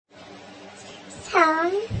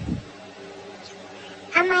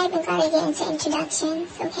I'm not even going to get into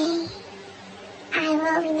introductions, okay? I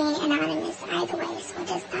will remain anonymous either way, so it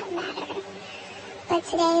does not matter. But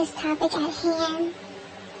today's topic at hand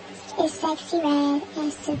is Sexxy Red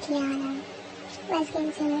and Sukihana. Let's get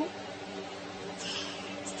into it.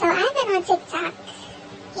 So I've been on TikTok,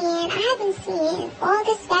 and I have been seeing all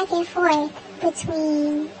this back and forth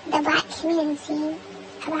between the black community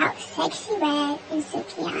about Sexxy Red and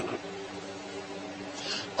Sukihana.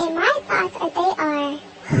 And my thoughts are they are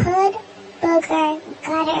hood, booger,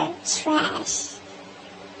 gutter, trash.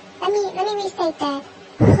 Let me restate that.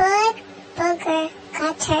 Hood, booger,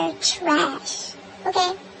 gutter, trash.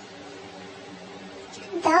 Okay?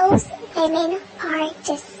 Those women are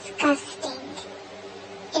disgusting.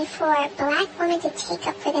 And for black women to take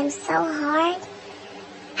up for them so hard,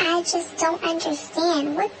 I just don't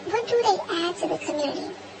understand. What do they add to the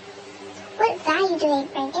community? What value do they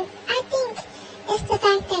bring? And I think it's the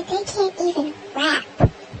fact that they can't even rap.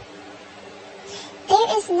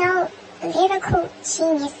 There is no lyrical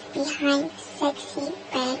genius behind Sexxy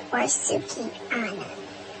Red or Sukihana.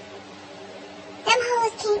 Them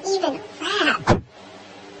hoes can't even rap.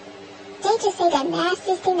 They just say the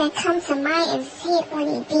nastiest thing that comes to mind and say it on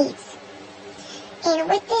their beats. And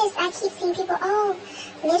with this, I keep seeing people,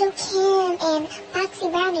 Little Kim and Foxy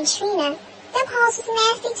Brown and Trina, them hoes is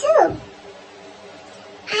nasty too.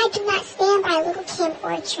 I do not stand by Little Kim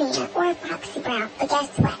or Trina or Foxy Brown, but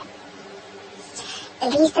guess what?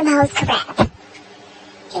 At least them hoes can rap.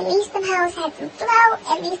 At least them hoes had some flow,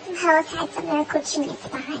 at least them hoes had some lyrical genius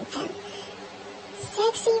behind them.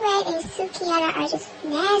 Sexxy Red and Sukihana are just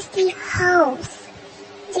nasty hoes.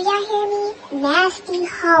 Do y'all hear me? Nasty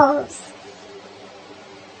hoes.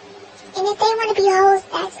 And if they want to be hoes,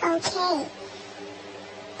 that's okay.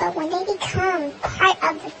 But when they become part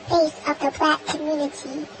of the face of the black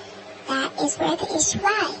community, that is where the issue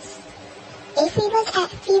lies. If we look at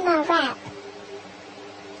female rap,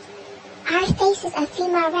 our faces of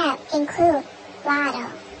female rap include Lotto,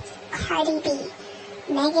 Cardi B,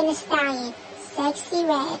 Megan Thee Stallion, Sexxy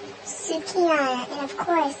Red, Sukihana, and of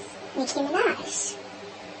course, Nicki Minaj.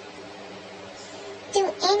 Do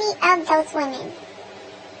any of those women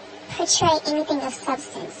portray anything of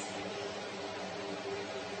substance?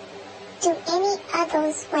 Do any of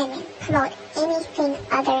those women promote anything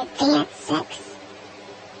other than sex?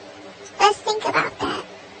 Let's think about that.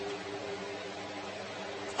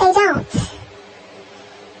 They don't.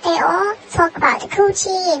 They all talk about the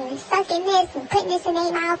coochie and sucking this and putting this in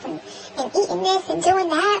their mouth and eating this and doing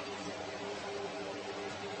that.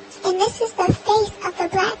 And this is the face of the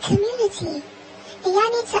black community. And y'all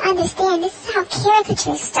need to understand, this is how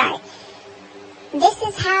caricatures start. This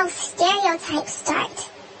is how stereotypes start.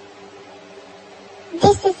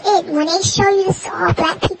 This is it. When they show you this is all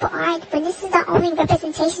black people are, when this is the only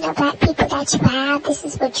representation of black people that you have, this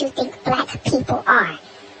is what you think black people are.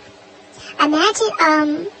 Imagine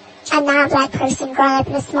a non-black person growing up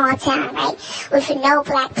in a small town, right, with no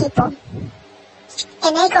black people.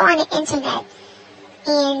 And they go on the internet,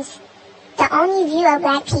 and the only view of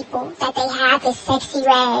black people that they have is Sexxy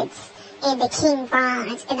Reds and the King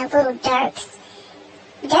Vons and the Little Dirks.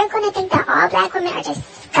 They're going to think that all black women are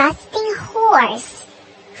disgusting whores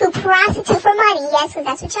who prostitute for money. Yes, because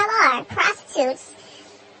that's what y'all are, prostitutes.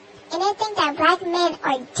 And they think that black men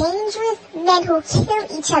are dangerous men who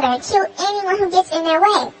kill each other and kill anyone who gets in their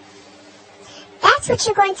way. That's what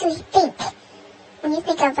you're going to think when you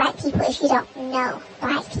think of black people if you don't know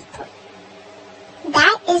black people.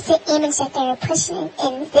 That is the image that they're pushing,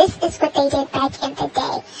 and this is what they did back in the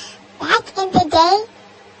day. Back in the day,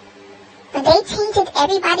 when they tainted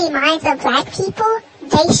everybody's minds of black people,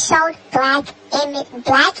 they showed black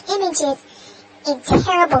images in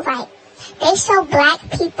terrible light. They show black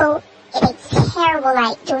people in a terrible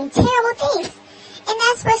light, doing terrible things. And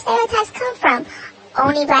that's where stereotypes come from.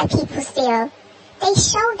 Only black people steal. They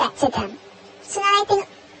show that to them. So now I think,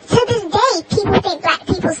 to this day, people think black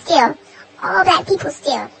people steal. All black people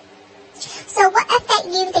steal. So what effect do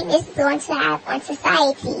you think this is going to have on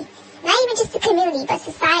society? Not even just the community, but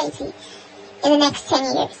society in the next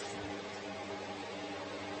 10 years.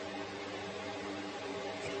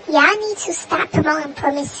 Y'all need to stop promoting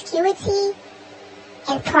promiscuity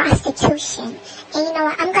and prostitution. And you know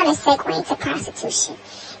what? I'm going to segue into prostitution.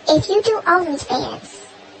 If you do OnlyFans,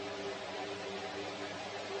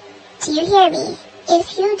 do you hear me?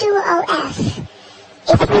 If you do OF,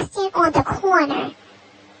 if you stand on the corner,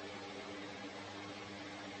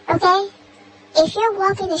 okay? If you're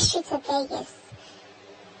walking the streets of Vegas,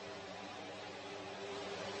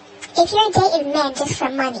 if you're dating men just for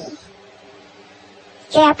money,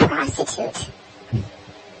 you're a prostitute.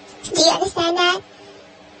 Do you understand that?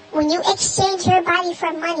 When you exchange your body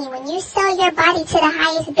for money, when you sell your body to the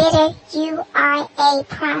highest bidder, you are a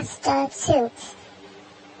prostitute.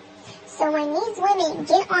 So when these women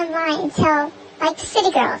get online and tell, like the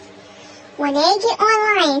city girls, when they get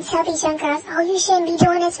online and tell these young girls, oh, you shouldn't be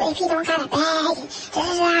doing this if you don't got a bag, and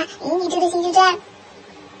da-da-da, and you need to do this and do that,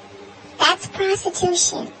 that's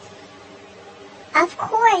prostitution. Of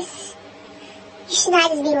course, you should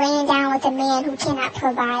not just be laying down with a man who cannot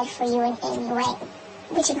provide for you in any way,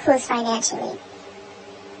 which includes financially.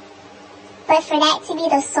 But for that to be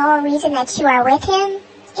the sole reason that you are with him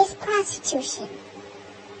is prostitution.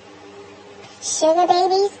 Sugar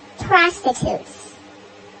babies, prostitutes.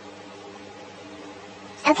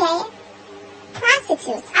 Okay?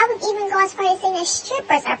 Prostitutes. I would even go as far as saying that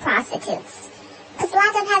strippers are prostitutes. Because a lot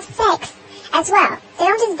of them have sex as well. They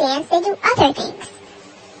don't just dance, they do other things.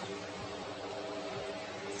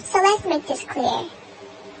 So let's make this clear.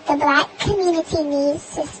 The black community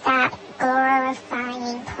needs to stop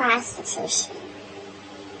glorifying prostitution.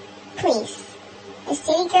 Please. The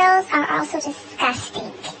city girls are also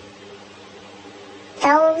disgusting.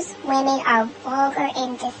 Those women are vulgar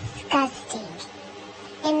and disgusting.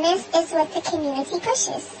 And this is what the community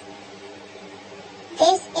pushes.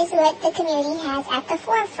 This is what the community has at the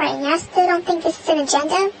forefront. Y'all still don't think this is an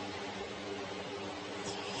agenda?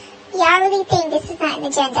 Y'all really think this is not an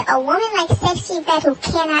agenda? A woman like Sexxy Red who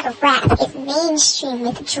cannot rap is mainstream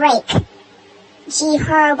with Drake, G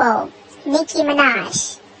Herbo, Nicki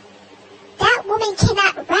Minaj. That woman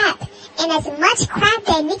cannot rap. And as much crap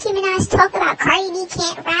that Nicki Minaj talk about Cardi B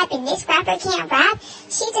can't rap and this rapper can't rap,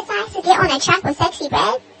 she decides to get on a track with Sexxy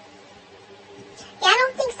Red? Y'all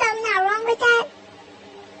don't think something's not wrong with that?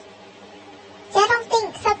 Y'all don't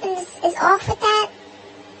think something is off with that?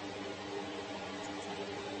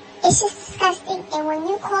 It's just disgusting. And when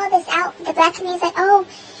you call this out, the black community is like, oh,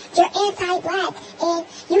 you're anti-black and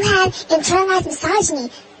you have internalized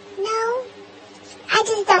misogyny. No, I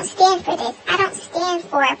just don't stand for this. I don't stand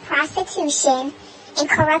for prostitution and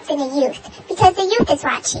corrupting the youth because the youth is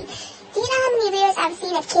watching. Do you know how many videos I've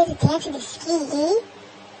seen of kids dancing to Ski Yee?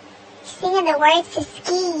 Singing the words to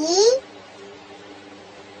Ski Yee?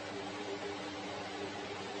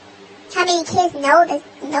 How many kids know the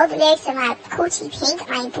lyrics of my coochie pink,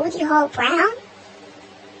 my booty hole brown?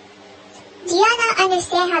 Do y'all not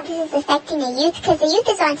understand how this is affecting the youth? Because the youth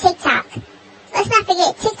is on TikTok. Let's not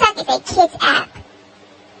forget, TikTok is a kid's app.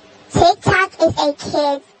 TikTok is a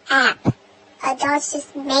kid's app. Adults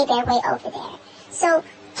just made their way over there. So,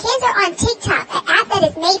 kids are on TikTok, an app that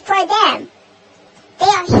is made for them. They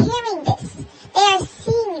are hearing this. They are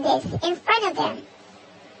seeing this in front of them.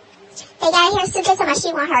 They gotta hear Sutra talking about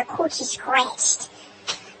she want her coochie scratched.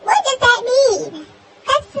 What does that mean?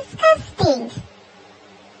 That's disgusting.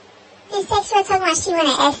 Then Sexxy Red talking about she want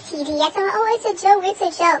an STD. I thought, oh, it's a joke, it's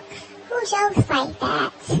a joke. Who jokes like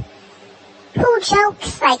that? Who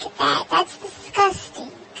jokes like that? That's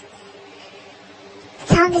disgusting.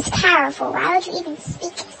 Tongue is powerful. Why would you even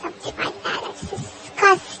speak something like that? That's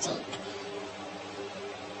disgusting.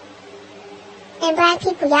 And black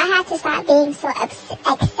people, y'all have to stop being so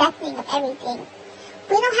accepting of everything.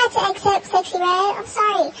 We don't have to accept Sexxy Red. I'm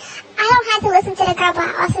sorry. I don't have to listen to the girl, but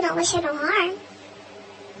I also don't wish her no harm.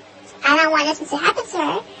 I don't want nothing to happen to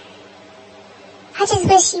her. I just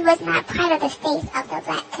wish she was not part of the face of the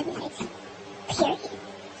black community. Period.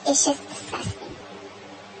 It's just disgusting.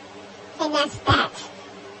 And that's that.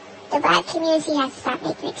 The black community has to stop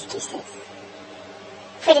making excuses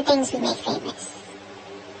for the things we make famous.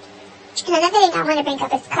 And another thing I want to bring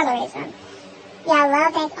up is colorism. Y'all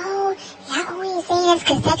love that, oh, y'all only saying this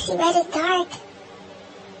because Sexxy Red is dark.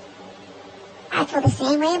 I feel the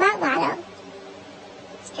same way about Lotto.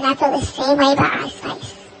 And I feel the same way about Ice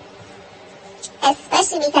Spice.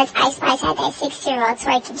 Especially because Ice Spice had that 6-year-old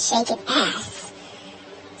twerking, shaking ass.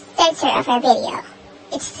 Censor of her video.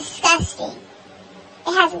 It's disgusting.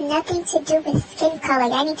 It has nothing to do with skin color.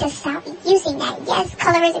 Y'all need to stop using that. Yes,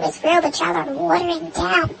 colorism is real, but y'all are watering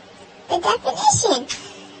down the definition.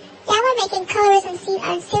 Y'all are making colorism seem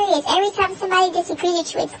unserious. Every time somebody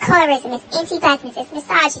disagrees with you, it's colorism, it's anti-blackness, it's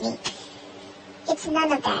misogyny. It's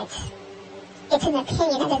none of that. It's an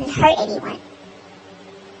opinion that doesn't hurt anyone.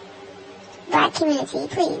 Black community,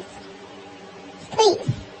 please.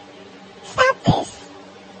 Please. Stop this.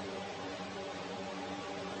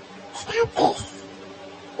 Stop this.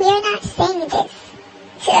 We are not saying this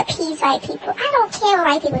to appease white people. I don't care what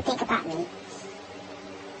white people think about me.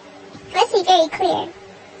 Let's be very clear.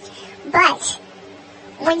 But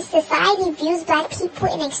when society views black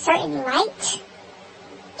people in a certain light,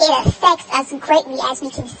 it affects us greatly, as we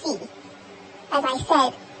can see. As I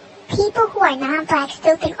said, people who are non-black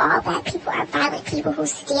still think all black people are violent people who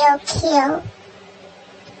steal, kill,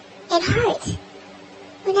 and hurt.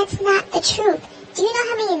 When that's not the truth. Do you know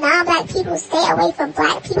how many non-black people stay away from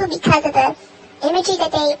black people because of the imagery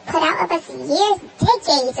that they put out of us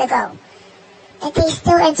decades ago, that they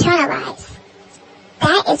still internalize?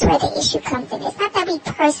 That is where the issue comes in. It's not that we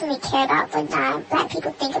personally care about what non-black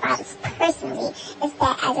people think about us personally. It's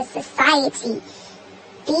that as a society,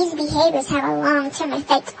 these behaviors have a long-term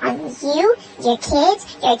effect on you, your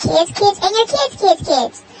kids, and your kids'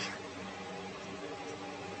 kids.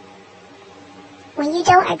 When you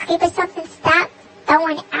don't agree with something, stop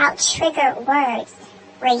throwing out trigger words.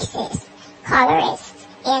 Racist, colorist,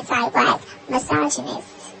 anti-black, misogynist,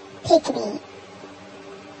 pick me.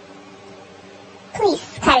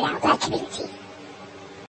 Please cut it out, black community.